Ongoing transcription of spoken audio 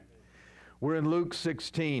We're in Luke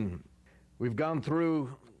 16. We've gone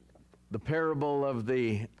through the parable of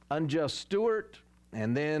the unjust steward,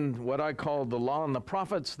 and then what I call the law and the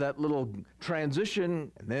prophets, that little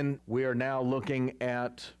transition. And then we are now looking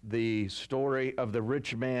at the story of the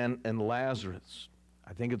rich man and Lazarus.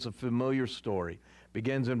 I think it's a familiar story.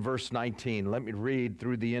 Begins in verse 19. Let me read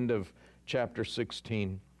through the end of chapter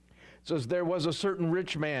 16. It says, "There was a certain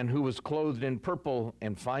rich man who was clothed in purple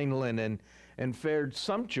and fine linen and fared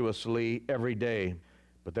sumptuously every day.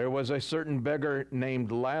 But there was a certain beggar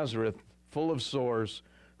named Lazarus, full of sores,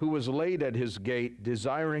 who was laid at his gate,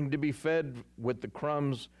 desiring to be fed with the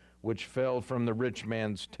crumbs which fell from the rich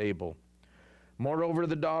man's table. Moreover,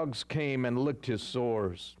 the dogs came and licked his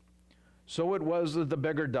sores. So it was that the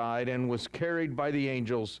beggar died and was carried by the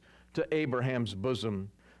angels to Abraham's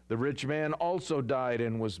bosom. The rich man also died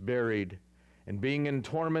and was buried. And being in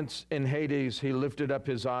torments in Hades, he lifted up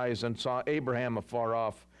his eyes and saw Abraham afar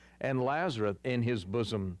off and Lazarus in his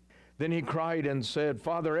bosom. Then he cried and said,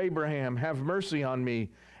 Father Abraham, have mercy on me,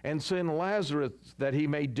 and send Lazarus that he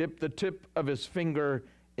may dip the tip of his finger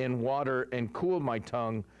in water and cool my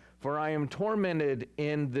tongue, for I am tormented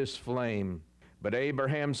in this flame. But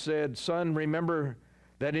Abraham said, Son, remember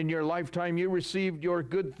that in your lifetime you received your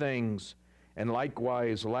good things, and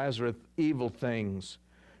likewise Lazarus evil things.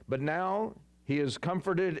 But now he is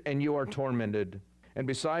comforted and you are tormented. And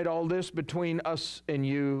beside all this, between us and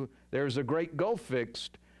you, there is a great gulf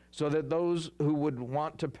fixed, so that those who would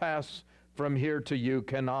want to pass from here to you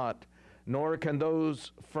cannot, nor can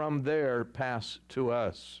those from there pass to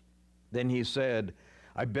us. Then he said,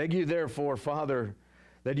 I beg you therefore, Father,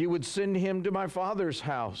 that you would send him to my father's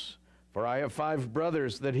house, for I have 5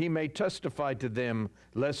 brothers, that he may testify to them,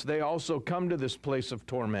 lest they also come to this place of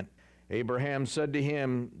torment. Abraham said to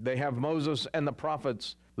him, They have Moses and the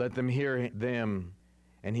prophets, let them hear them.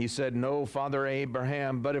 And he said, No, Father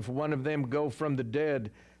Abraham, but if one of them go from the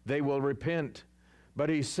dead, they will repent. But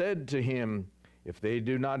he said to him, If they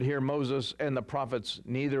do not hear Moses and the prophets,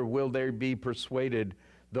 neither will they be persuaded,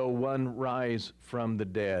 though one rise from the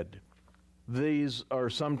dead. These are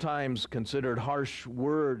sometimes considered harsh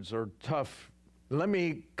words or tough. Let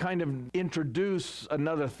me kind of introduce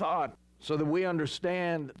another thought so that we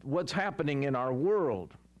understand what's happening in our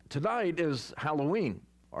world. Tonight is Halloween,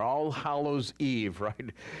 or All Hallows Eve,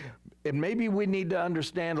 right? And maybe we need to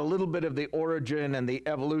understand a little bit of the origin and the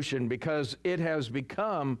evolution, because it has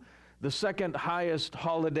become the second highest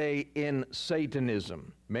holiday in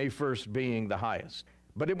Satanism, May 1st being the highest.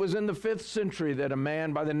 But it was in the 5th century that a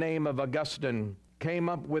man by the name of Augustine came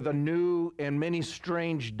up with a new and many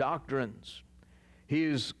strange doctrines. He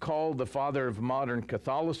is called the father of modern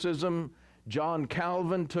Catholicism. John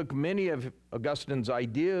Calvin took many of Augustine's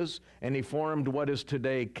ideas and he formed what is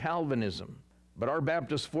today Calvinism. But our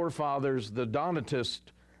Baptist forefathers, the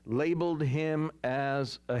Donatists, labeled him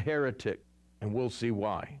as a heretic, and we'll see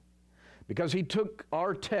why. Because he took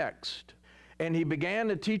our text and he began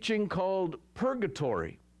a teaching called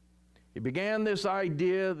purgatory. He began this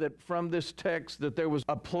idea that from this text that there was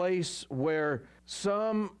a place where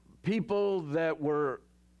some people that were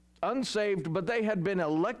unsaved, but they had been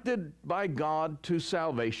elected by God to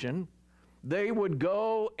salvation, they would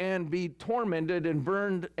go and be tormented and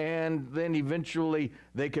burned, and then eventually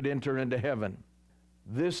they could enter into heaven.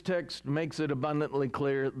 This text makes it abundantly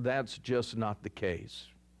clear that's just not the case.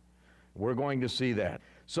 We're going to see that.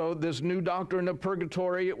 So this new doctrine of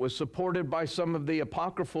purgatory, it was supported by some of the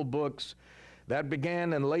apocryphal books that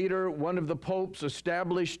began, and later one of the popes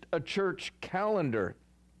established a church calendar.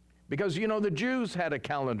 Because, you know, the Jews had a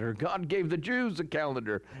calendar. God gave the Jews a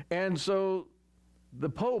calendar. And so the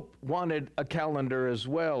Pope wanted a calendar as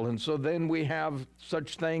well. And so then we have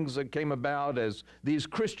such things that came about as these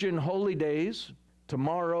Christian holy days.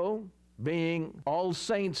 Tomorrow being All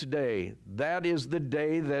Saints' Day. That is the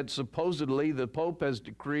day that supposedly the Pope has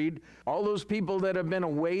decreed all those people that have been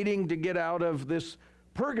awaiting to get out of this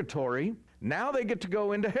purgatory, now they get to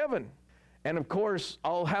go into heaven. And of course,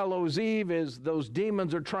 All Hallows Eve is those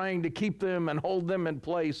demons are trying to keep them and hold them in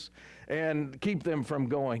place and keep them from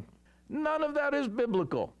going. None of that is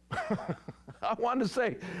biblical. I want to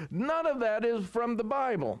say, none of that is from the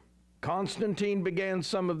Bible. Constantine began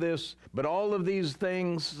some of this, but all of these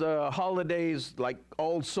things, holidays like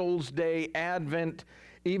All Souls Day, Advent,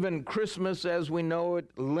 even Christmas as we know it,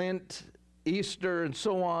 Lent, Easter, and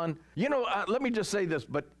so on. You know, let me just say this,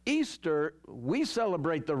 but Easter, we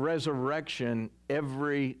celebrate the resurrection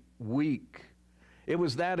every week. It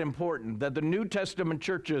was that important that the New Testament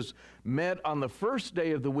churches met on the first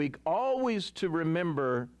day of the week, always to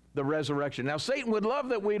remember the resurrection. Now, Satan would love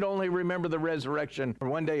that we'd only remember the resurrection for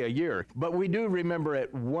one day a year, but we do remember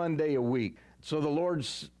it one day a week. So the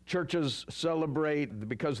Lord's churches celebrate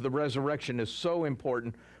because the resurrection is so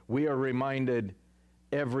important. We are reminded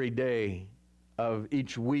every day of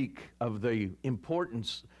each week of the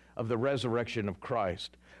importance of the resurrection of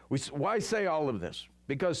Christ. Why say all of this?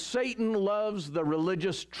 Because Satan loves the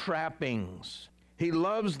religious trappings. He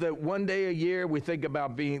loves that one day a year we think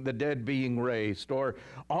about the dead being raised, or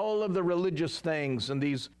all of the religious things and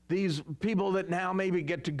these people that now maybe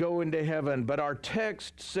get to go into heaven. But our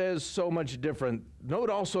text says so much different.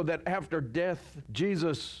 Note also that after death,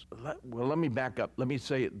 Jesus, well, let me back up. Let me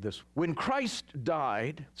say it this. When Christ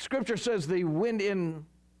died, Scripture says they went in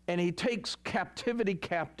and he takes captivity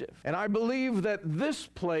captive. And I believe that this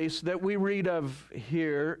place that we read of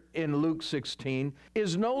here in Luke 16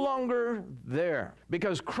 is no longer there,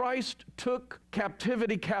 because Christ took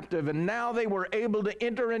captivity captive and now they were able to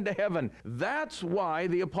enter into heaven. That's why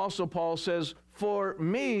the Apostle Paul says, "For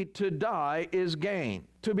me to die is gain."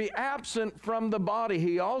 To be absent from the body,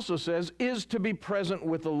 he also says, is to be present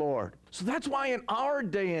with the Lord. So that's why in our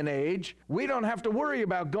day and age, we don't have to worry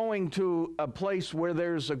about going to a place where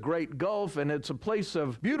there's a great gulf and it's a place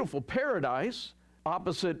of beautiful paradise,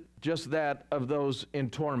 opposite just that of those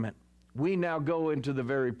in torment. We now go into the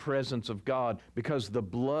very presence of God because the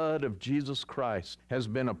blood of Jesus Christ has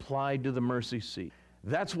been applied to the mercy seat.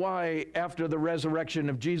 That's why after the resurrection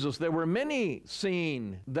of Jesus, there were many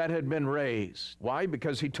seen that had been raised. Why?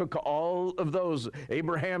 Because he took all of those.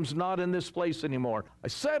 Abraham's not in this place anymore. I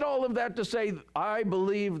said all of that to say I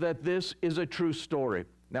believe that this is a true story.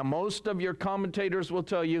 Now, most of your commentators will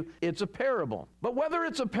tell you it's a parable. But whether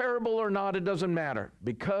it's a parable or not, it doesn't matter,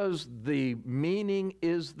 because the meaning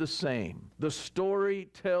is the same. The story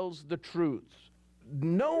tells the truth.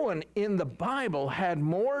 No one in the Bible had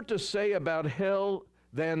more to say about hell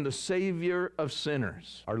than the Savior of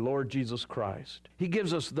sinners, our Lord Jesus Christ. He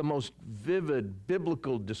gives us the most vivid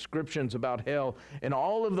biblical descriptions about hell in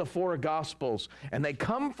all of the four Gospels, and they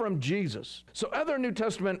come from Jesus. So other New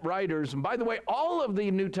Testament writers, and by the way, all of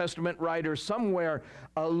the New Testament writers somewhere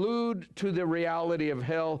allude to the reality of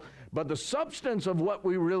hell, but the substance of what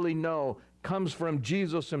we really know comes from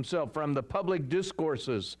Jesus himself, from the public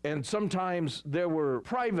discourses. And sometimes there were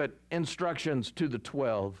private instructions to the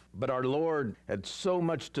 12. But our Lord had so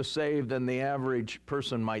much to say than the average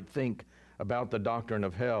person might think about the doctrine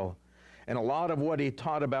of hell. And a lot of what he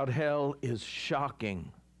taught about hell is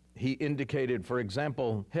shocking. He indicated, for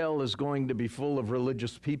example, hell is going to be full of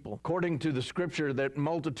religious people. According to the Scripture, that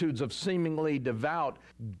multitudes of seemingly devout,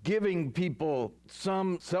 giving people,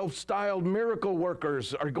 some self-styled miracle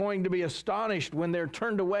workers, are going to be astonished when they're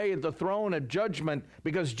turned away at the throne of judgment,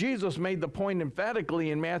 because Jesus made the point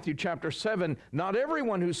emphatically in Matthew chapter 7, "Not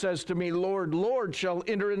everyone who says to me, 'Lord, Lord,' shall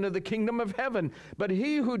enter into the kingdom of heaven, but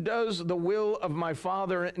he who does the will of my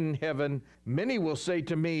Father in heaven. Many will say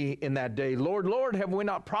to me in that day, 'Lord, Lord, have we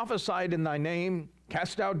not prophesied in thy name,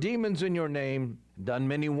 cast out demons in your name, done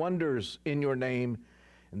many wonders in your name?'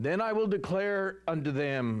 And then I will declare unto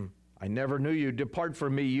them, I never knew you. Depart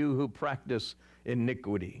from me, you who practice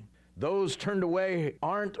iniquity." Those turned away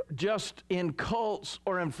aren't just in cults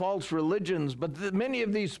or in false religions, but many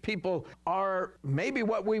of these people are maybe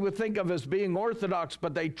what we would think of as being orthodox,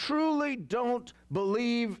 but they truly don't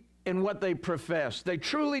believe in what they profess. They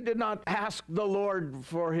truly did not ask the Lord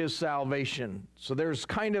for his salvation. So there's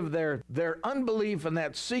kind of their unbelief in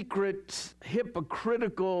that secret,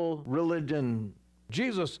 hypocritical religion.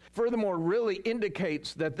 Jesus, furthermore, really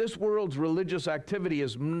indicates that this world's religious activity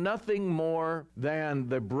is nothing more than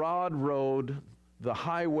the broad road, the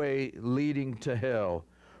highway leading to hell.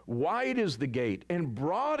 Wide is the gate, and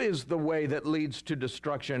broad is the way that leads to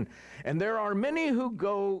destruction, and there are many who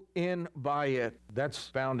go in by it. That's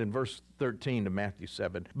found in verse 13 of Matthew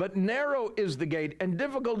 7. But narrow is the gate, and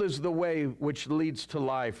difficult is the way which leads to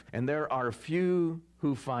life, and there are few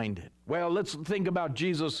who find it. Well, let's think about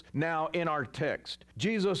Jesus now in our text.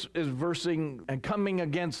 Jesus is versing and coming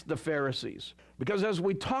against the Pharisees, because as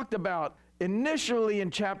we talked about initially in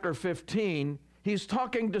chapter 15, he's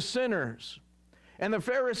talking to sinners. And the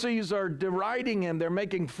Pharisees are deriding him. They're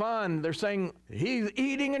making fun. They're saying, he's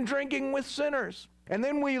eating and drinking with sinners. And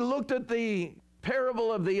then we looked at the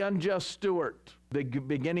parable of the unjust steward, the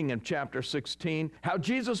beginning of chapter 16, how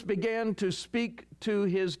Jesus began to speak to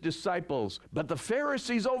his disciples. But the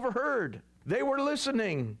Pharisees overheard. They were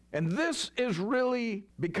listening. And this is really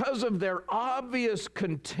because of their obvious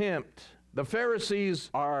contempt. The Pharisees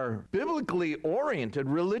are biblically oriented,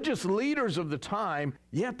 religious leaders of the time,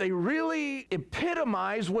 yet they really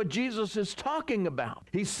epitomize what Jesus is talking about.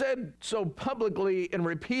 He said so publicly and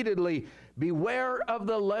repeatedly, "Beware of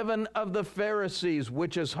the leaven of the Pharisees,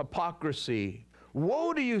 which is hypocrisy.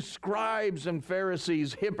 Woe to you, scribes and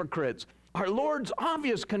Pharisees, hypocrites! Our Lord's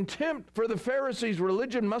obvious contempt for the Pharisees'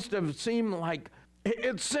 religion must have seemed like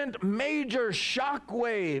it sent major shock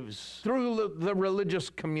waves through the religious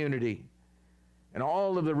community and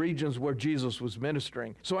all of the regions where Jesus was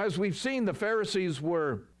ministering. So as we've seen, the Pharisees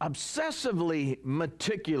were obsessively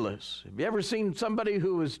meticulous. Have you ever seen somebody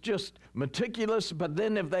who was just meticulous, but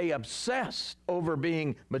then if they obsessed over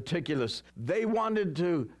being meticulous, they wanted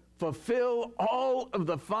to fulfill all of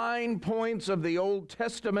the fine points of the Old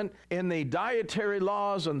Testament in the dietary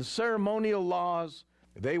laws and the ceremonial laws.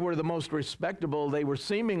 They were the most respectable. They were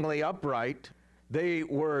seemingly upright. They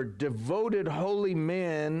were devoted holy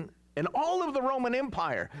men in all of the Roman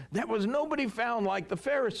Empire. There was nobody found like the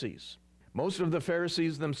Pharisees. Most of the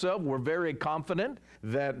Pharisees themselves were very confident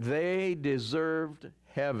that they deserved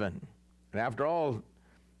heaven. And after all,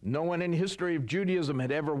 no one in history of Judaism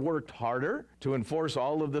had ever worked harder to enforce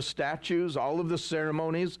all of the statutes, all of the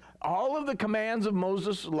ceremonies, all of the commands of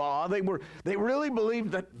Moses' law. They really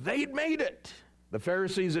believed that they'd made it. The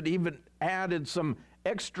Pharisees had even added some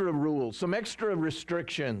extra rules, some extra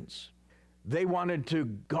restrictions. They wanted to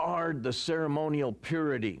guard the ceremonial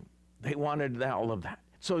purity. They wanted all of that.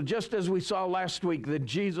 So just as we saw last week that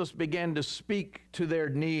Jesus began to speak to their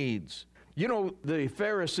needs, you know, the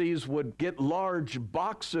Pharisees would get large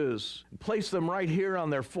boxes, place them right here on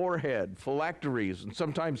their forehead, phylacteries, and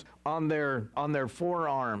sometimes on their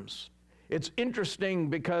forearms. It's interesting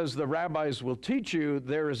because the rabbis will teach you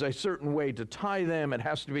there is a certain way to tie them. It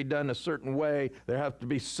has to be done a certain way. There have to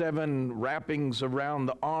be 7 wrappings around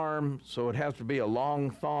the arm, so it has to be a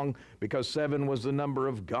long thong because 7 was the number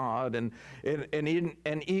of God. And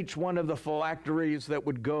each one of the phylacteries that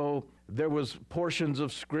would go, there was portions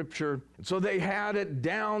of Scripture. So they had it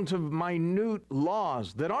down to minute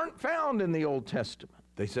laws that aren't found in the Old Testament.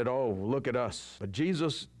 They said, oh, look at us. But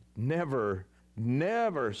Jesus never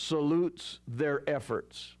salutes their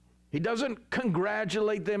efforts. He doesn't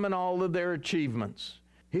congratulate them on all of their achievements.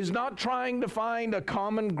 He's not trying to find a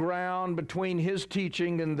common ground between his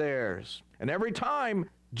teaching and theirs. And every time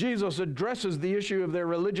Jesus addresses the issue of their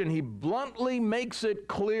religion, he bluntly makes it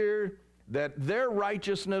clear that their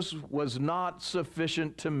righteousness was not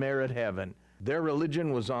sufficient to merit heaven. Their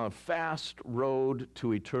religion was on a fast road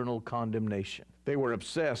to eternal condemnation. They were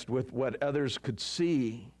obsessed with what others could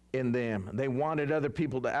see in them. They wanted other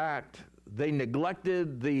people to act. They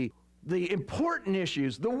neglected the important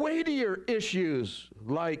issues, the weightier issues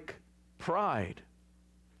like pride,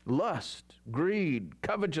 lust, greed,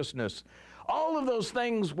 covetousness. All of those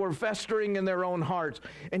things were festering in their own hearts.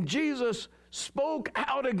 And Jesus spoke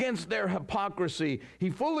out against their hypocrisy. He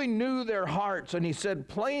fully knew their hearts, and he said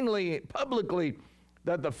plainly, publicly,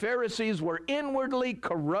 that the Pharisees were inwardly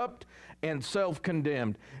corrupt and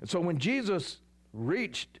self-condemned. And so when Jesus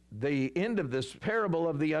reached the end of this parable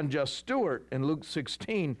of the unjust steward in Luke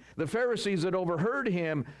 16, the Pharisees had overheard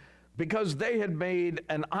him because they had made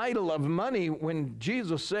an idol of money when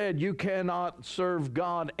Jesus said, you cannot serve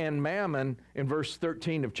God and mammon in verse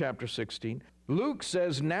 13 of chapter 16. Luke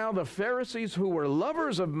says, now the Pharisees who were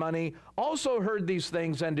lovers of money also heard these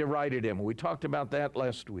things and derided him. We talked about that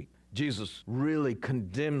last week. Jesus really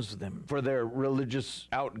condemns them for their religious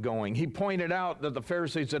outgoing. He pointed out that the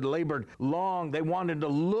Pharisees had labored long. They wanted to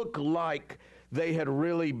look like they had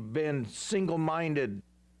really been single-minded,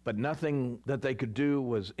 but nothing that they could do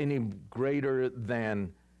was any greater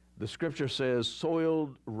than, the Scripture says,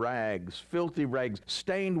 soiled rags, filthy rags,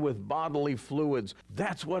 stained with bodily fluids.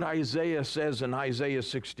 That's what Isaiah says in Isaiah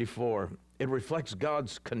 64. It reflects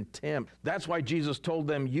God's contempt. That's why Jesus told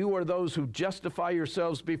them, you are those who justify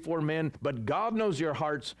yourselves before men, but God knows your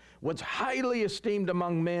hearts. What's highly esteemed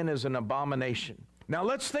among men is an abomination. Now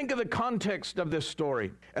let's think of the context of this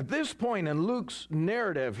story. At this point in Luke's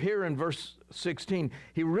narrative here in verse 16,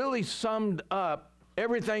 he really summed up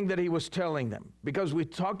everything that he was telling them, because we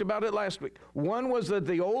talked about it last week. One was that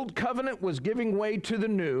the old covenant was giving way to the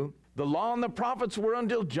new. The law and the prophets were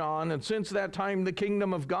until John, and since that time the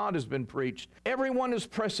kingdom of God has been preached. Everyone is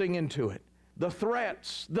pressing into it. The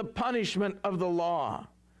threats, the punishment of the law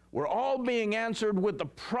were all being answered with the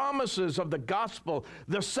promises of the gospel,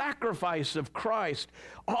 the sacrifice of Christ,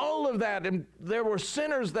 all of that. And there were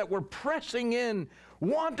sinners that were pressing in,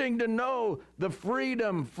 wanting to know the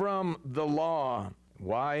freedom from the law.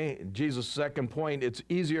 Why? Jesus' second point, it's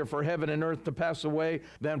easier for heaven and earth to pass away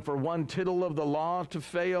than for one tittle of the law to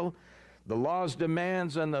fail. The law's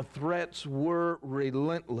demands and the threats were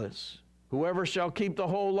relentless. Whoever shall keep the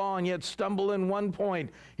whole law and yet stumble in one point,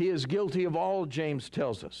 he is guilty of all, James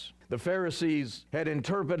tells us. The Pharisees had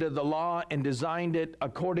interpreted the law and designed it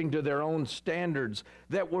according to their own standards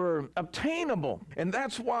that were obtainable. And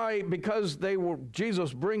that's why, because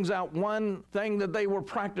Jesus brings out one thing that they were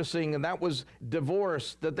practicing, and that was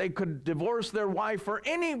divorce, that they could divorce their wife for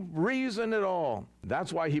any reason at all.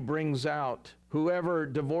 That's why he brings out whoever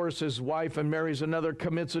divorces his wife and marries another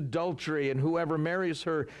commits adultery, and whoever marries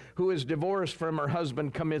her who is divorced from her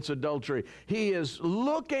husband commits adultery. He is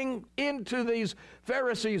looking into these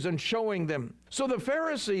Pharisees and showing them. So the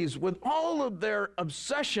Pharisees, with all of their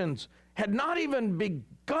obsessions, had not even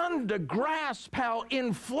begun to grasp how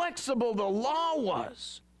inflexible the law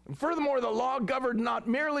was. And furthermore, the law governed not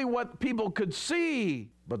merely what people could see,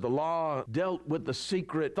 but the law dealt with the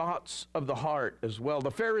secret thoughts of the heart as well.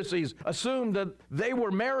 The Pharisees assumed that they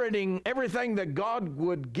were meriting everything that God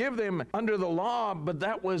would give them under the law, but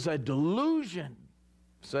that was a delusion.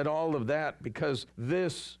 Said all of that because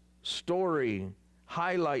this story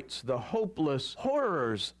highlights the hopeless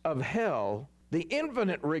horrors of hell, the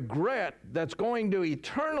infinite regret that's going to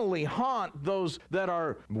eternally haunt those that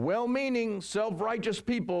are well-meaning, self-righteous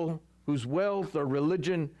people whose wealth or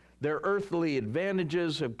religion, their earthly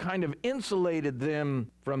advantages have kind of insulated them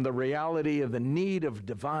from the reality of the need of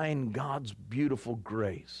divine God's beautiful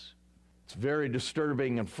grace. It's very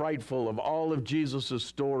disturbing and frightful of all of Jesus'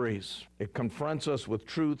 stories. It confronts us with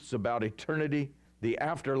truths about eternity, the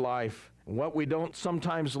afterlife, and what we don't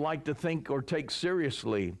sometimes like to think or take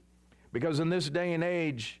seriously. Because in this day and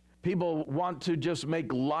age, people want to just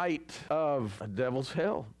make light of a devil's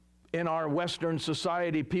hell. In our Western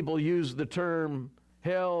society, people use the term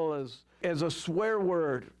hell as a swear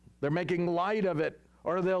word. They're making light of it,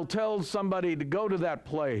 or they'll tell somebody to go to that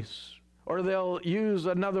place, or they'll use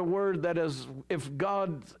another word that is if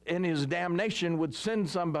God in his damnation would send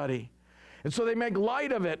somebody. And so they make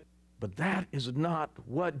light of it. But that is not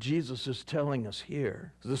what Jesus is telling us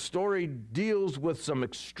here. The story deals with some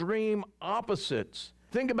extreme opposites.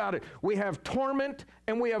 Think about it. We have torment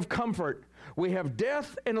and we have comfort. We have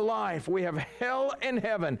death and life. We have hell and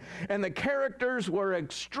heaven. And the characters were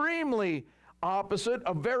extremely opposite: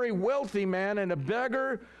 a very wealthy man and a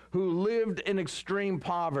beggar who lived in extreme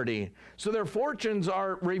poverty. So their fortunes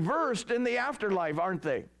are reversed in the afterlife, aren't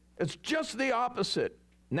they? It's just the opposite.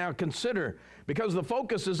 Now consider, because the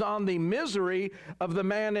focus is on the misery of the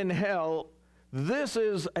man in hell, this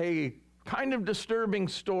is a kind of disturbing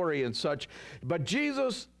story and such. But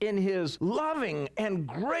Jesus, in his loving and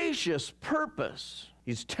gracious purpose,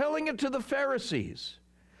 he's telling it to the Pharisees.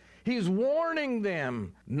 He's warning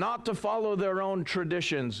them not to follow their own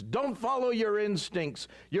traditions. Don't follow your instincts,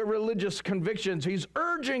 your religious convictions. He's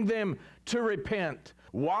urging them to repent.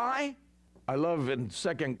 Why? I love in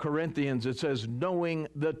 2 Corinthians, it says, knowing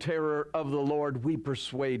the terror of the Lord, we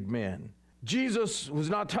persuade men. Jesus was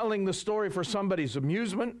not telling the story for somebody's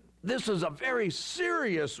amusement. This is a very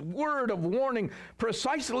serious word of warning,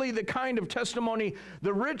 precisely the kind of testimony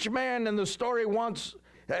the rich man in the story wants.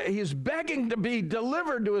 He's begging to be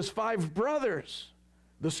delivered to his 5 brothers.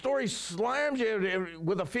 The story slams you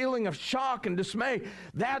with a feeling of shock and dismay.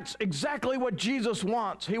 That's exactly what Jesus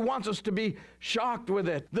wants. He wants us to be shocked with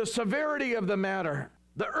it. The severity of the matter,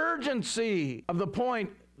 the urgency of the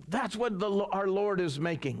point, that's what our Lord is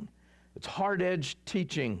making. It's hard-edged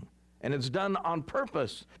teaching, and it's done on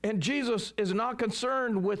purpose. And Jesus is not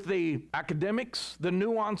concerned with the academics, the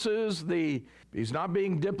nuances, he's not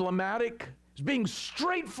being diplomatic. He's being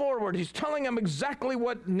straightforward. He's telling them exactly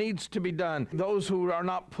what needs to be done. Those who are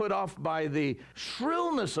not put off by the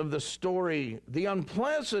shrillness of the story, the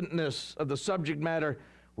unpleasantness of the subject matter,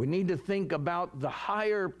 we need to think about the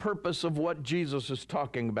higher purpose of what Jesus is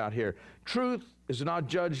talking about here. Truth is not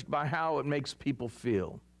judged by how it makes people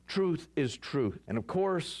feel. Truth is truth. And of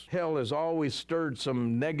course, hell has always stirred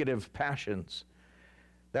some negative passions.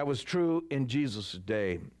 That was true in Jesus'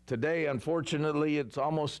 day. Today, unfortunately, it's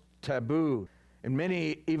almost taboo. In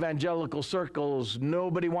many evangelical circles,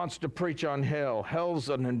 nobody wants to preach on hell. Hell's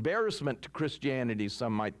an embarrassment to Christianity,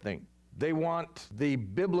 some might think. They want the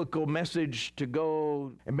biblical message to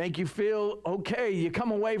go and make you feel okay. You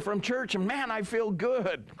come away from church and, man, I feel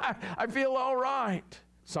good. I feel all right.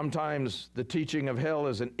 Sometimes the teaching of hell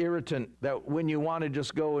is an irritant that when you want to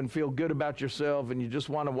just go and feel good about yourself and you just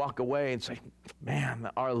want to walk away and say, man,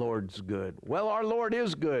 our Lord's good. Well, our Lord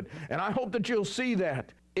is good, and I hope that you'll see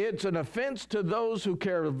that. It's an offense to those who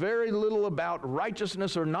care very little about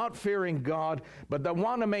righteousness or not fearing God, but they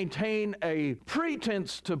want to maintain a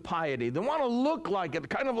pretense to piety. They want to look like it,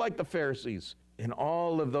 kind of like the Pharisees. in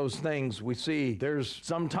all of those things, we see there's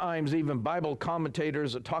sometimes even Bible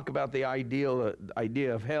commentators that talk about the idea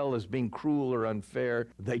of hell as being cruel or unfair.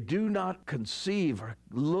 They do not conceive or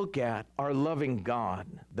look at our loving God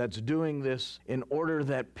that's doing this in order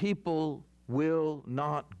that people will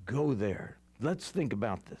not go there. Let's think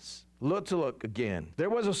about this. Let's look again. There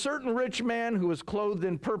was a certain rich man who was clothed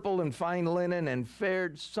in purple and fine linen and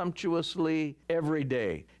fared sumptuously every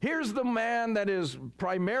day. Here's the man that is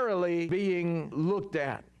primarily being looked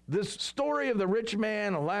at. This story of the rich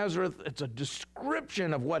man, Lazarus, it's a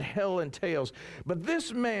description of what hell entails. But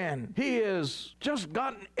this man, he has just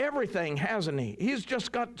gotten everything, hasn't he? He's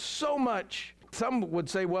just got so much. Some would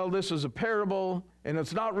say, well, this is a parable, and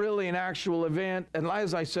it's not really an actual event. And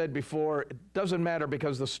as I said before, it doesn't matter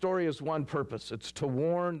because the story has one purpose. It's to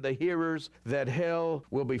warn the hearers that hell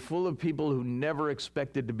will be full of people who never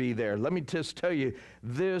expected to be there. Let me just tell you,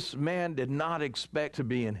 this man did not expect to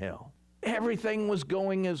be in hell. Everything was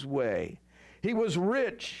going his way. He was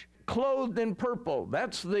rich, clothed in purple.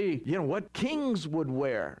 That's what kings would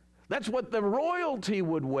wear. That's what the royalty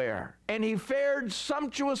would wear. And he fared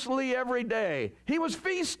sumptuously every day. He was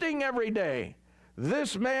feasting every day.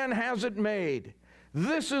 This man has it made.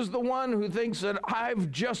 This is the one who thinks that I've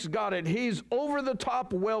just got it. He's over the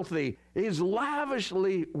top wealthy. He's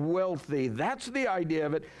lavishly wealthy. That's the idea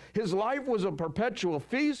of it. His life was a perpetual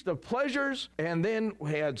feast of pleasures, and then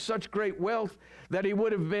he had such great wealth that he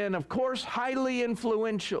would have been, of course, highly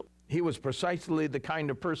influential. He was precisely the kind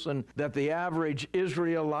of person that the average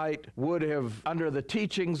Israelite would have, under the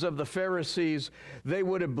teachings of the Pharisees, they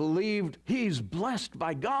would have believed he's blessed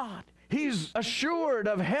by God. He's assured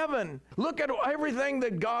of heaven. Look at everything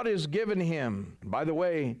that God has given him. By the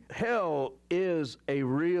way, hell is a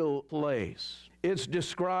real place. It's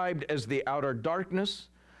described as the outer darkness,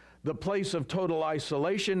 the place of total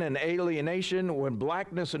isolation and alienation, when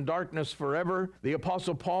blackness and darkness forever. The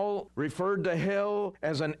Apostle Paul referred to hell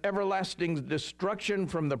as an everlasting destruction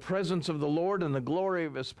from the presence of the Lord and the glory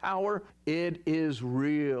of his power. It is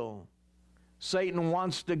real. Satan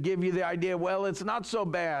wants to give you the idea, well, it's not so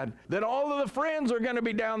bad, that all of the friends are going to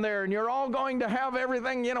be down there and you're all going to have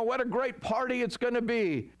everything, what a great party it's going to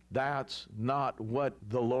be. That's not what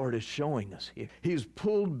the Lord is showing us here. He's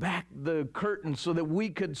pulled back the curtain so that we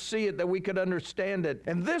could see it, that we could understand it.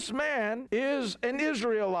 And this man is an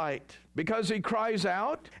Israelite because he cries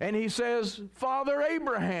out and he says, Father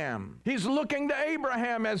Abraham. He's looking to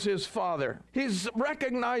Abraham as his father. He's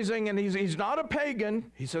recognizing, and he's not a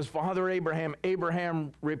pagan. He says, Father Abraham.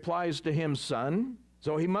 Abraham replies to him, Son.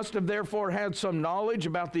 So he must have therefore had some knowledge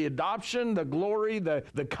about the adoption, the glory, the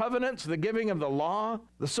covenants, the giving of the law,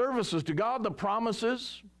 the services to God, the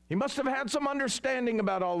promises. He must have had some understanding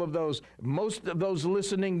about all of those. Most of those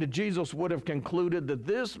listening to Jesus would have concluded that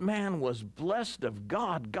this man was blessed of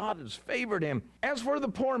God. God has favored him. As for the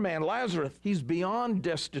poor man, Lazarus, he's beyond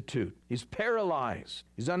destitute. He's paralyzed.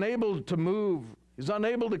 He's unable to move. He's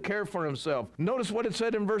unable to care for himself. Notice what it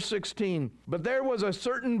said in verse 16. But there was a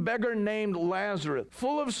certain beggar named Lazarus,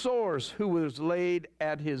 full of sores, who was laid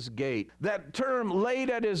at his gate. That term,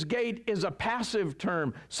 laid at his gate, is a passive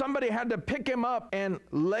term. Somebody had to pick him up and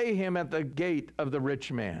lay him at the gate of the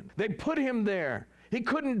rich man. They put him there. He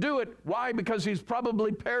couldn't do it. Why? Because he's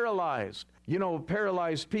probably paralyzed.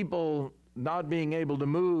 Paralyzed people not being able to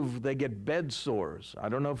move, they get bed sores. I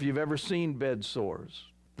don't know if you've ever seen bed sores.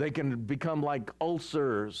 They can become like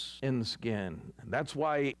ulcers in the skin. That's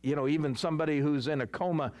why, even somebody who's in a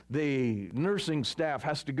coma, the nursing staff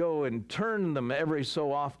has to go and turn them every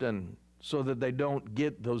so often so that they don't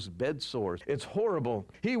get those bed sores. It's horrible.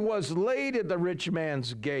 He was laid at the rich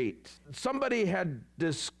man's gate. Somebody had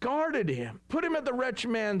discarded him, put him at the rich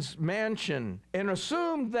man's mansion, and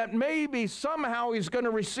assumed that maybe somehow he's going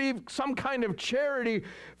to receive some kind of charity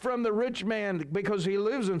from the rich man because he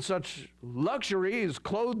lives in such luxury. He's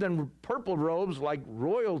clothed in purple robes like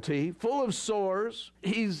royalty, full of sores.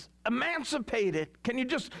 He's emancipated. Can you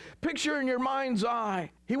just picture in your mind's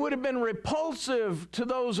eye? He would have been repulsive to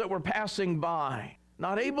those that were passing by,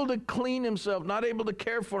 not able to clean himself, not able to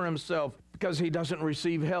care for himself because he doesn't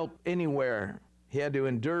receive help anywhere. He had to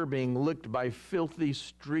endure being licked by filthy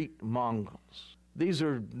street mongrels. These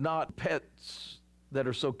are not pets that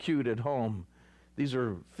are so cute at home. These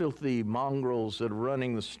are filthy mongrels that are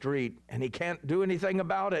running the street, and he can't do anything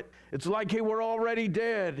about it. It's like he were already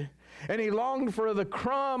dead. And he longed for the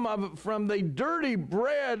crumb from the dirty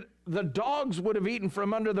bread the dogs would have eaten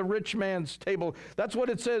from under the rich man's table. That's what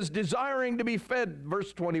it says, desiring to be fed,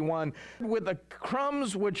 verse 21, with the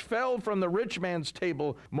crumbs which fell from the rich man's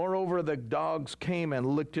table. Moreover, the dogs came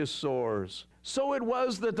and licked his sores. So it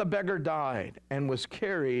was that the beggar died and was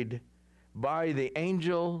carried by the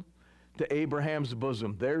angel to Abraham's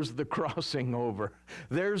bosom. There's the crossing over.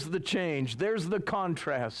 There's the change. There's the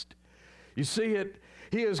contrast. You see it?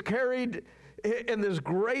 He is carried in this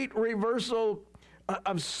great reversal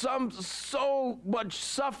of so much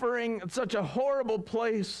suffering, such a horrible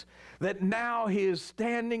place, that now he is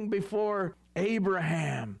standing before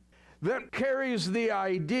Abraham. That carries the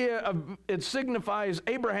idea of, it signifies,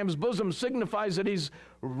 Abraham's bosom signifies that he's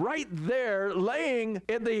right there laying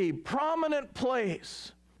in the prominent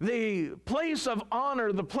place, the place of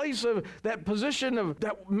honor, the place of that position of,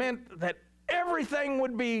 that meant that everything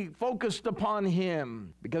would be focused upon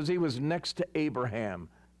him because he was next to Abraham,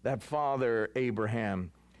 that father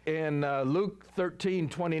Abraham. In Luke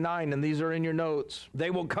 13:29, and these are in your notes, they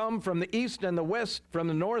will come from the east and the west, from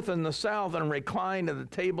the north and the south, and recline at the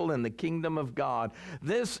table in the kingdom of God.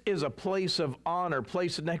 This is a place of honor,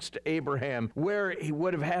 placed next to Abraham, where he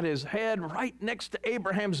would have had his head right next to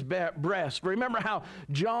Abraham's breast. Remember how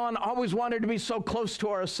John always wanted to be so close to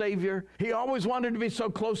our Savior? He always wanted to be so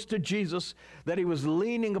close to Jesus that he was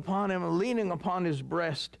leaning upon him, leaning upon his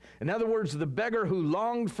breast. In other words, the beggar who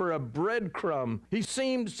longed for a breadcrumb, he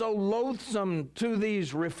seemed so loathsome to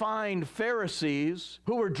these refined Pharisees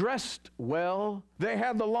who were dressed well. They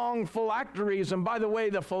had the long phylacteries, and by the way,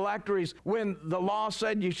 the phylacteries, when the law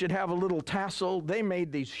said you should have a little tassel, they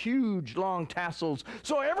made these huge long tassels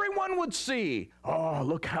so everyone would see, oh,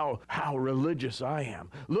 look how religious I am.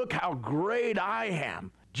 Look how great I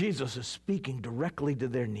am. Jesus is speaking directly to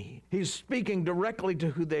their need. He's speaking directly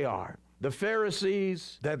to who they are. The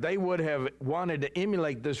Pharisees, that they would have wanted to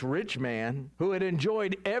emulate this rich man who had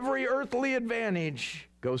enjoyed every earthly advantage,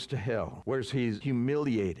 goes to hell, where he's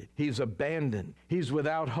humiliated, he's abandoned, he's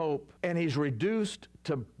without hope, and he's reduced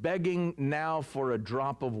to begging now for a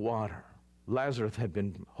drop of water. Lazarus had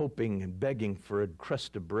been hoping and begging for a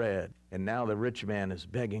crust of bread, and now the rich man is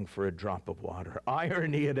begging for a drop of water.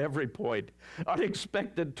 Irony at every point,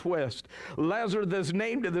 unexpected twist. Lazarus is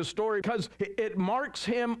named in this story because it marks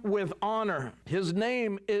him with honor. His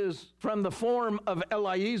name is from the form of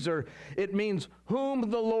Eliezer. It means whom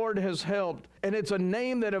the Lord has helped, and it's a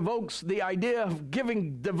name that evokes the idea of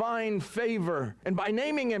giving divine favor. And by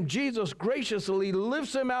naming him, Jesus graciously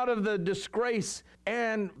lifts him out of the disgrace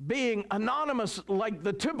and being anonymous like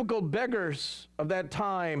the typical beggars of that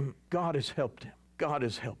time. God has helped him. God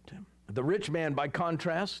has helped him. The rich man, by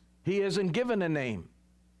contrast, he isn't given a name.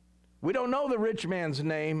 We don't know the rich man's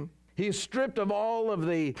name. He's stripped of all of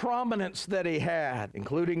the prominence that he had,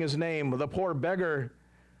 including his name. The poor beggar,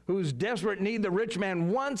 whose desperate need the rich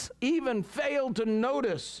man once even failed to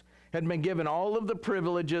notice, had been given all of the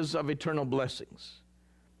privileges of eternal blessings.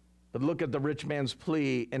 But look at the rich man's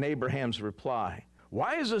plea and Abraham's reply.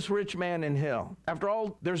 Why is this rich man in hell? After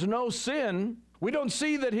all, there's no sin. We don't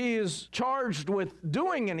see that he is charged with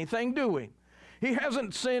doing anything, do we? He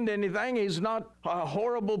hasn't sinned anything. He's not a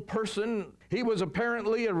horrible person. He was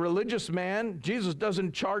apparently a religious man. Jesus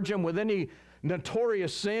doesn't charge him with any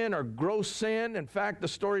notorious sin or gross sin. In fact, the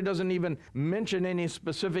story doesn't even mention any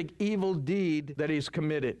specific evil deed that he's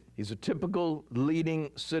committed. He's a typical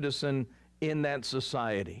leading citizen in that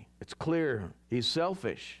society. It's clear he's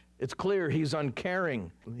selfish. It's clear he's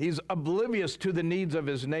uncaring. He's oblivious to the needs of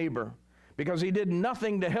his neighbor because he did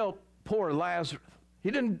nothing to help poor Lazarus.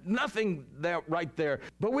 He did nothing that right there.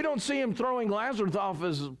 But we don't see him throwing Lazarus off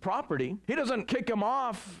his property. He doesn't kick him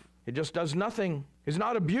off. He just does nothing. He's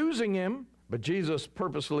not abusing him. But Jesus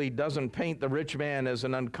purposely doesn't paint the rich man as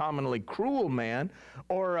an uncommonly cruel man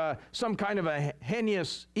or some kind of a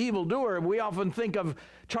heinous evildoer. We often think of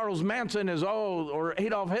Charles Manson as, or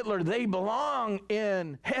Adolf Hitler. They belong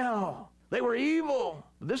in hell. They were evil.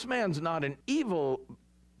 This man's not an evil,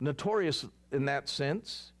 notorious in that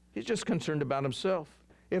sense. He's just concerned about himself.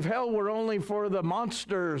 If hell were only for the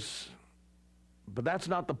monsters, but that's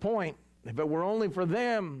not the point. If it were only for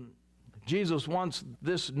them, Jesus wants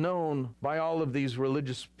this known by all of these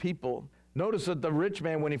religious people. Notice that the rich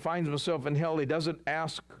man, when he finds himself in hell, he doesn't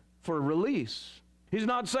ask for release. He's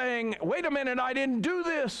not saying, wait a minute, I didn't do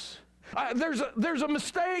this. There's a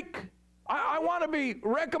mistake. I want to be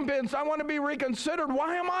recompensed. I want to be reconsidered.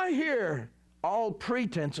 Why am I here? All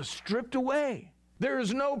pretense is stripped away. There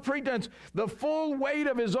is no pretense. The full weight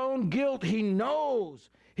of his own guilt, he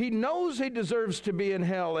knows. He knows he deserves to be in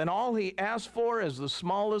hell, and all he asks for is the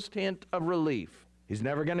smallest hint of relief. He's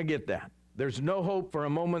never going to get that. There's no hope for a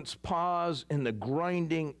moment's pause in the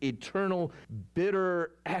grinding, eternal,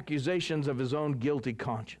 bitter accusations of his own guilty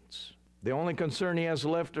conscience. The only concern he has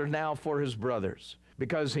left are now for his brothers,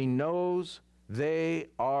 because he knows they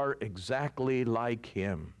are exactly like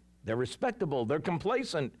him. They're respectable. They're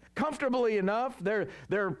complacent. Comfortably enough,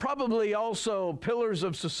 they're probably also pillars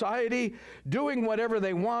of society, doing whatever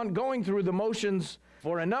they want, going through the motions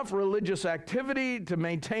for enough religious activity to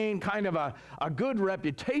maintain kind of a good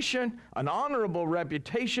reputation, an honorable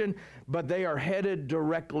reputation, but they are headed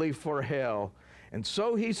directly for hell. And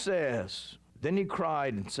so he says, then he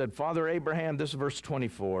cried and said, Father Abraham, this is verse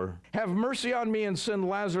 24, have mercy on me and send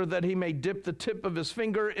Lazarus that he may dip the tip of his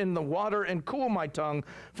finger in the water and cool my tongue,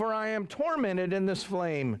 for I am tormented in this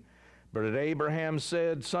flame. But Abraham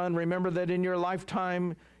said, Son, remember that in your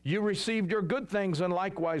lifetime you received your good things, and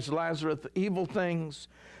likewise Lazarus evil things.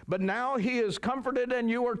 But now he is comforted and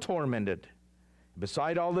you are tormented.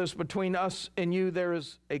 Beside all this, between us and you, there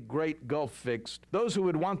is a great gulf fixed. Those who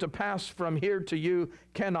would want to pass from here to you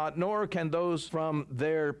cannot, nor can those from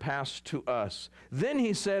there pass to us. Then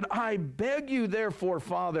he said, I beg you, therefore,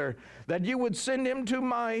 Father, that you would send him to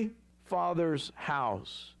my father's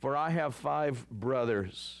house, for I have 5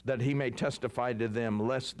 brothers, that he may testify to them,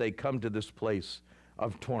 lest they come to this place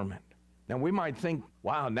of torment. Now we might think,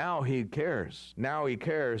 wow, now he cares. Now he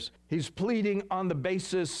cares. He's pleading on the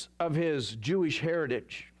basis of his Jewish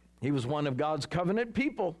heritage. He was one of God's covenant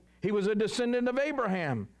people. He was a descendant of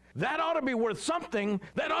Abraham. That ought to be worth something.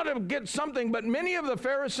 That ought to get something. But many of the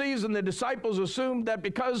Pharisees and the disciples assumed that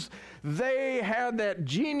because they had that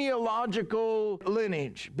genealogical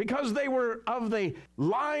lineage, because they were of the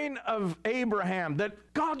line of Abraham, that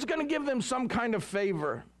God's going to give them some kind of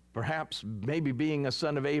favor. Perhaps maybe being a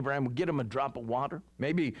son of Abraham would get him a drop of water.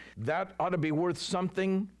 Maybe that ought to be worth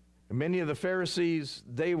something. Many of the Pharisees,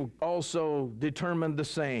 they also determined the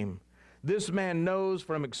same. This man knows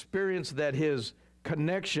from experience that his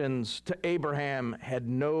connections to Abraham had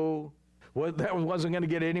that wasn't going to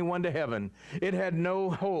get anyone to heaven. It had no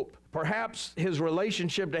hope. Perhaps his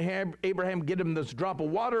relationship to Abraham get him this drop of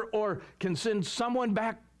water, or can send someone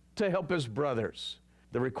back to help his brothers.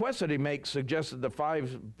 The request that he makes suggests that the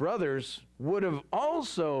 5 brothers would have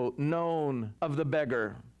also known of the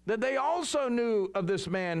beggar, that they also knew of this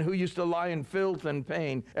man who used to lie in filth and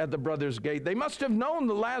pain at the brother's gate. They must have known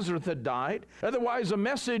that Lazarus had died. Otherwise, a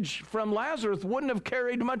message from Lazarus wouldn't have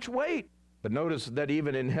carried much weight. But notice that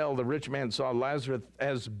even in hell, the rich man saw Lazarus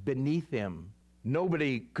as beneath him.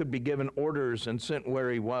 Nobody could be given orders and sent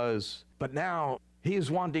where he was. But now he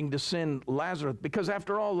is wanting to send Lazarus, because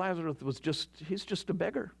after all, Lazarus he's just a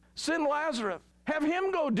beggar. Send Lazarus. Have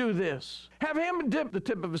him go do this. Have him dip the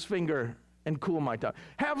tip of his finger and cool my tongue.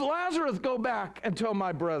 Have Lazarus go back and tell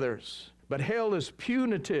my brothers. But hell is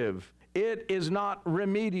punitive. It is not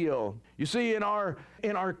remedial. You see, in our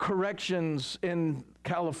corrections in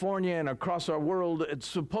California and across our world, it's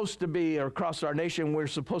supposed to be, or across our nation, we're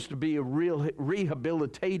supposed to be a real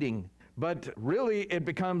rehabilitating. But really, it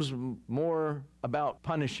becomes more about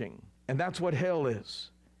punishing. And that's what hell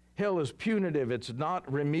is. Hell is punitive. It's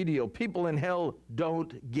not remedial. People in hell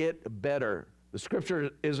don't get better. The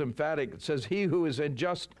scripture is emphatic. It says, he who is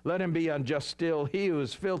unjust, let him be unjust still. He who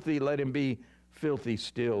is filthy, let him be filthy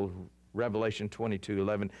still. Revelation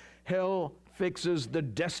 22:11. Hell fixes the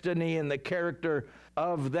destiny and the character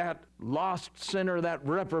of that lost sinner, that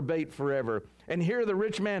reprobate forever. And here the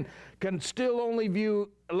rich man can still only view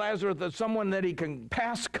Lazarus as someone that he can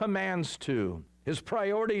pass commands to. His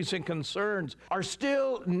priorities and concerns are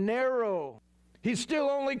still narrow. He's still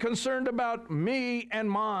only concerned about me and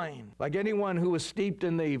mine. Like anyone who was steeped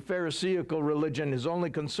in the Pharisaical religion, his only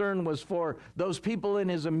concern was for those people in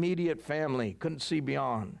his immediate family. Couldn't see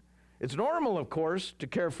beyond. It's normal, of course, to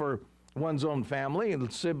care for one's own family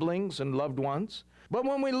and siblings and loved ones. But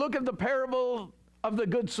when we look at the parable of the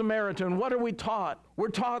Good Samaritan, what are we taught? We're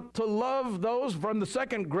taught to love those from the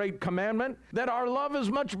second great commandment, that our love is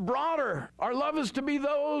much broader. Our love is to be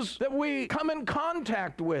those that we come in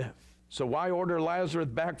contact with. So why order Lazarus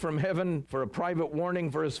back from heaven for a private warning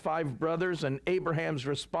for his 5 brothers? And Abraham's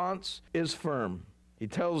response is firm. He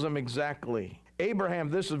tells them exactly. Abraham,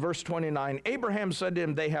 this is verse 29, Abraham said to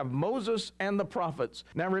him, they have Moses and the prophets.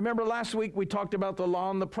 Now remember last week we talked about the law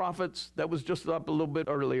and the prophets. That was just up a little bit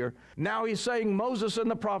earlier. Now he's saying Moses and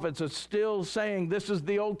the prophets. It's still saying this is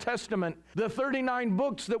the Old Testament. The 39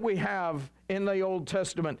 books that we have in the Old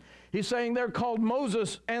Testament. He's saying they're called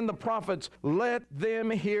Moses and the prophets. Let them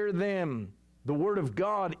hear them. The Word of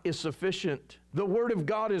God is sufficient. The Word of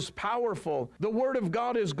God is powerful. The Word of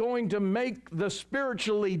God is going to make the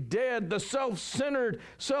spiritually dead, the self-centered,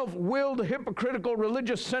 self-willed, hypocritical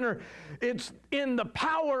religious sinner. It's in the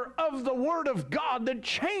power of the Word of God that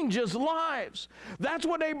changes lives. That's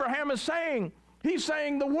what Abraham is saying. He's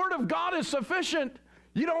saying the Word of God is sufficient.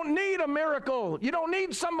 You don't need a miracle. You don't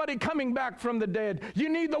need somebody coming back from the dead. You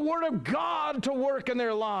need the Word of God to work in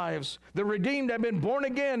their lives. The redeemed have been born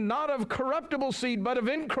again, not of corruptible seed, but of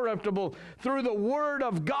incorruptible, through the Word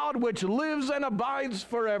of God which lives and abides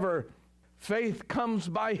forever. Faith comes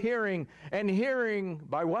by hearing, and hearing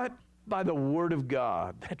by what? By the Word of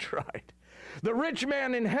God. That's right. The rich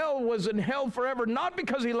man in hell was in hell forever, not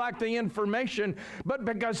because he lacked the information, but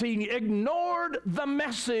because he ignored the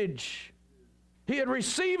message. He had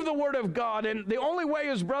received the Word of God, and the only way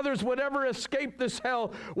his brothers would ever escape this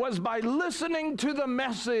hell was by listening to the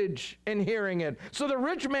message and hearing it. So the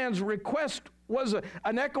rich man's request was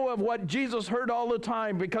an echo of what Jesus heard all the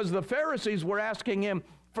time, because the Pharisees were asking him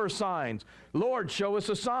for signs. Lord, show us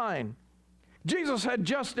a sign. Jesus had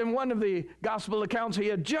just, in one of the gospel accounts, he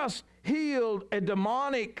had just healed a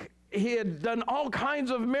demonic. He had done all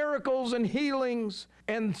kinds of miracles and healings.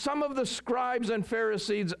 And some of the scribes and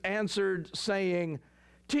Pharisees answered, saying,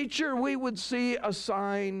 Teacher, we would see a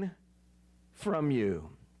sign from you.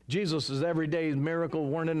 Jesus' everyday miracle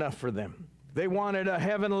weren't enough for them. They wanted a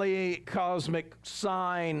heavenly cosmic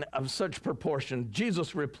sign of such proportion.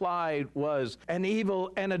 Jesus' reply was, An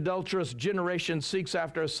evil and adulterous generation seeks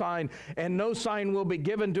after a sign, and no sign will be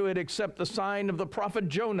given to it except the sign of the prophet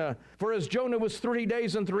Jonah. For as Jonah was 3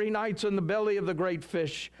 days and 3 nights in the belly of the great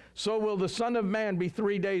fish, so will the Son of Man be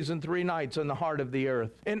 3 days and 3 nights in the heart of the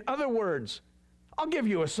earth. In other words, I'll give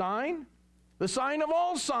you a sign, the sign of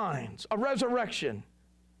all signs, a resurrection.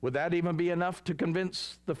 Would that even be enough to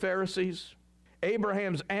convince the Pharisees?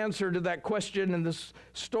 Abraham's answer to that question in this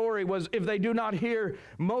story was, if they do not hear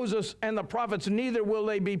Moses and the prophets, neither will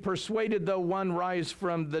they be persuaded though one rise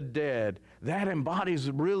from the dead. That embodies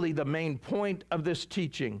really the main point of this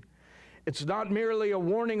teaching. It's not merely a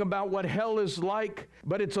warning about what hell is like,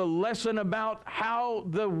 but it's a lesson about how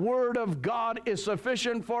the Word of God is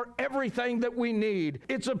sufficient for everything that we need.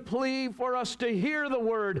 It's a plea for us to hear the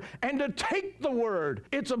Word and to take the Word.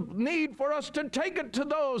 It's a need for us to take it to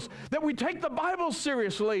those that we take the Bible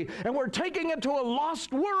seriously, and we're taking it to a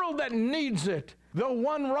lost world that needs it. Though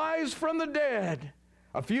one rise from the dead,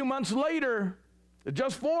 a few months later,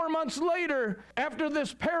 just 4 months later, after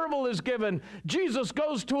this parable is given, Jesus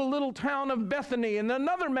goes to a little town of Bethany, and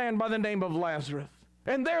another man by the name of Lazarus.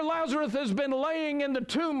 And there Lazarus has been laying in the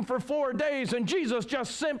tomb for 4 days, and Jesus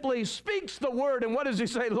just simply speaks the word, and what does he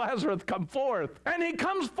say? Lazarus, come forth. And he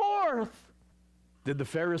comes forth. Did the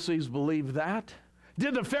Pharisees believe that?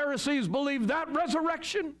 Did the Pharisees believe that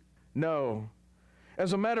resurrection? No.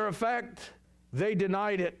 As a matter of fact, they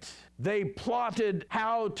denied it. They plotted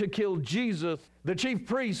how to kill Jesus. The chief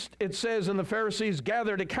priest, it says, and the Pharisees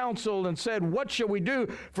gathered a council and said, what shall we do?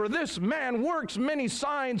 For this man works many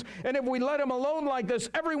signs, and if we let him alone like this,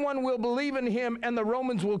 everyone will believe in him, and the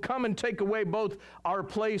Romans will come and take away both our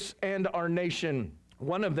place and our nation.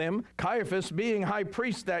 One of them, Caiaphas, being high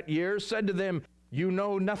priest that year, said to them, you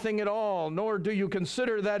know nothing at all, nor do you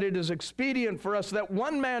consider that it is expedient for us that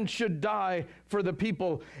one man should die for the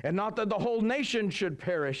people, and not that the whole nation should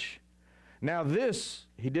perish. Now this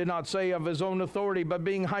he did not say of his own authority, but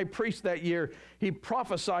being high priest that year, he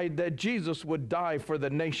prophesied that Jesus would die for the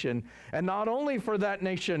nation, and not only for that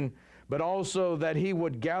nation, but also that he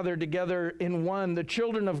would gather together in one the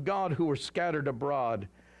children of God who were scattered abroad.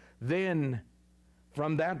 Then,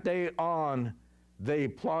 from that day on, they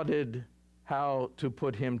plotted how to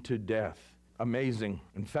put him to death. Amazing.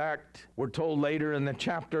 In fact, we're told later in the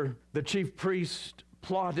chapter, the chief priest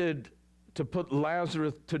plotted to put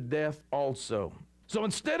Lazarus to death also. So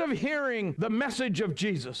instead of hearing the message of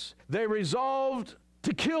Jesus, they resolved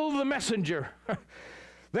to kill the messenger.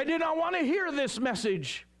 They did not want to hear this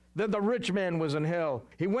message that the rich man was in hell.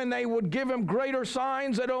 When they would give him greater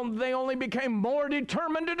signs, they only became more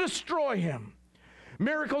determined to destroy him.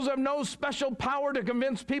 Miracles have no special power to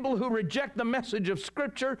convince people who reject the message of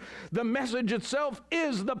Scripture. The message itself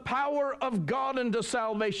is the power of God unto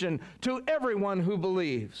salvation to everyone who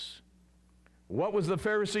believes. What was the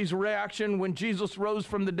Pharisees' reaction when Jesus rose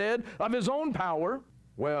from the dead? Of his own power.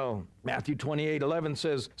 Well, Matthew 28:11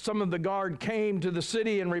 says, some of the guard came to the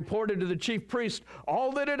city and reported to the chief priest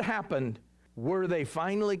all that had happened. Were they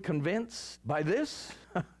finally convinced by this?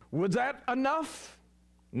 Was that enough?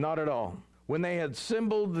 Not at all. When they had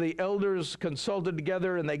assembled, the elders consulted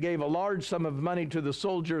together, and they gave a large sum of money to the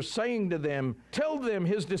soldiers, saying to them, tell them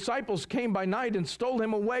his disciples came by night and stole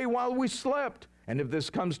him away while we slept. And if this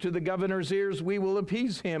comes to the governor's ears, we will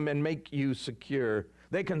appease him and make you secure.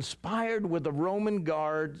 They conspired with the Roman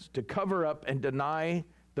guards to cover up and deny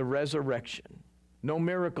the resurrection. No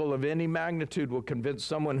miracle of any magnitude will convince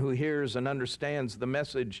someone who hears and understands the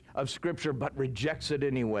message of Scripture but rejects it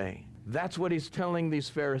anyway. That's what he's telling these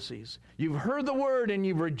Pharisees. You've heard the word and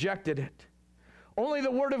you've rejected it. Only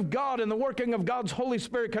the word of God and the working of God's Holy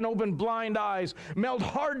Spirit can open blind eyes, melt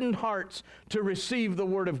hardened hearts to receive the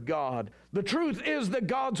word of God. The truth is that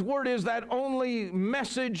God's word is that only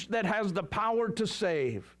message that has the power to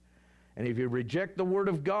save. And if you reject the word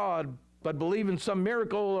of God, but believe in some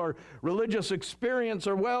miracle or religious experience,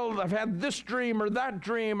 or, well, I've had this dream or that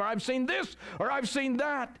dream, or I've seen this or I've seen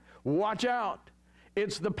that, watch out.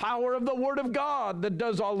 It's the power of the word of God that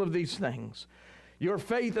does all of these things. Your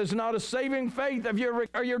faith is not a saving faith if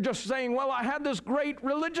you're just saying, well, I had this great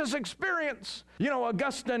religious experience. You know,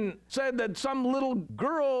 Augustine said that some little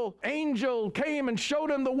girl angel came and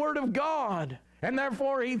showed him the word of God. And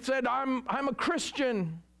therefore he said, I'm a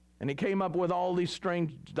Christian. And he came up with all these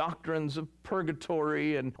strange doctrines of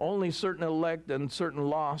purgatory and only certain elect and certain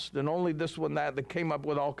lost and only this one, that came up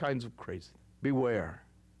with all kinds of crazy. Beware.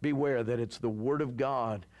 Beware that it's the word of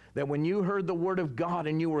God. That when you heard the word of God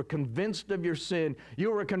and you were convinced of your sin,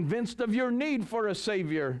 you were convinced of your need for a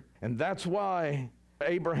Savior. And that's why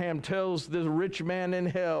Abraham tells the rich man in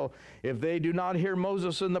hell, if they do not hear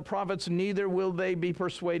Moses and the prophets, neither will they be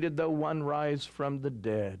persuaded though one rise from the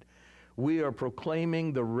dead. We are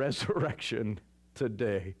proclaiming the resurrection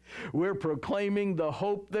today. We're proclaiming the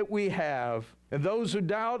hope that we have. And those who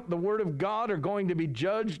doubt the word of God are going to be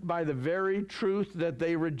judged by the very truth that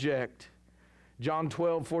they reject. John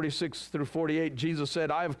 12:46-48, Jesus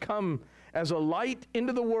said, I have come as a light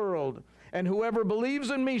into the world, and whoever believes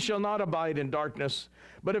in me shall not abide in darkness.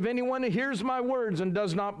 But if anyone hears my words and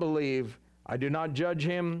does not believe, I do not judge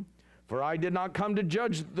him, for I did not come to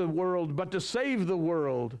judge the world, but to save the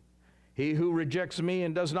world. He who rejects me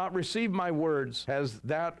and does not receive my words has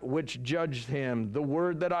that which judged him. The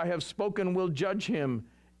word that I have spoken will judge him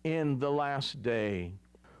in the last day.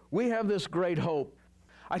 We have this great hope.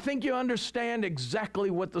 I think you understand exactly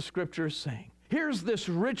what the scripture is saying. Here's this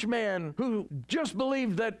rich man who just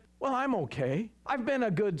believed that, well, I'm okay. I've been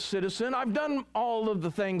a good citizen. I've done all of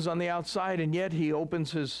the things on the outside, and yet he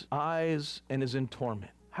opens his eyes and is in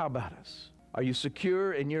torment. How about us? Are you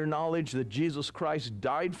secure in your knowledge that Jesus Christ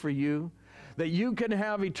died for you, that you can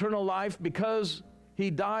have eternal life because he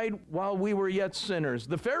died while we were yet sinners?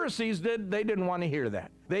 The Pharisees they didn't want to hear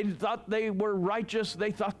that. They thought they were righteous.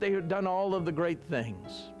 They thought they had done all of the great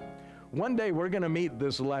things. One day we're going to meet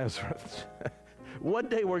this Lazarus. One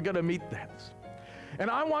day we're going to meet this.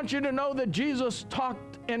 And I want you to know that Jesus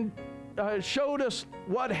talked and showed us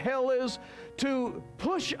what hell is to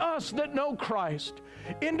push us that know Christ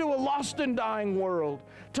into a lost and dying world,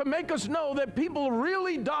 to make us know that people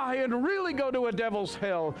really die and really go to a devil's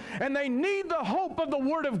hell, and they need the hope of the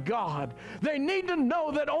Word of God. They need to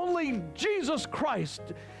know that only Jesus Christ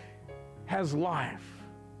has life,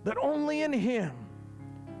 that only in Him.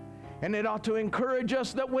 And it ought to encourage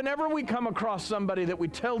us that whenever we come across somebody, that we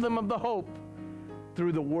tell them of the hope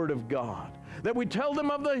through the Word of God, that we tell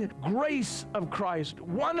them of the grace of Christ.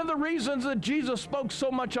 One of the reasons that Jesus spoke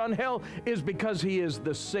so much on hell is because He is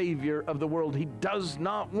the Savior of the world. He does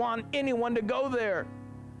not want anyone to go there.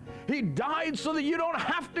 He died so that you don't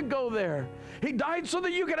have to go there. He died so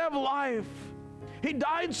that you can have life. He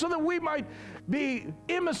died so that we might be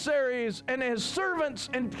emissaries and His servants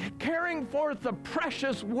and carrying forth the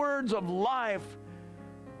precious words of life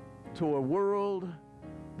to a world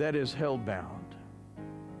that is hell-bound.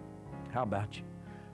 How about you?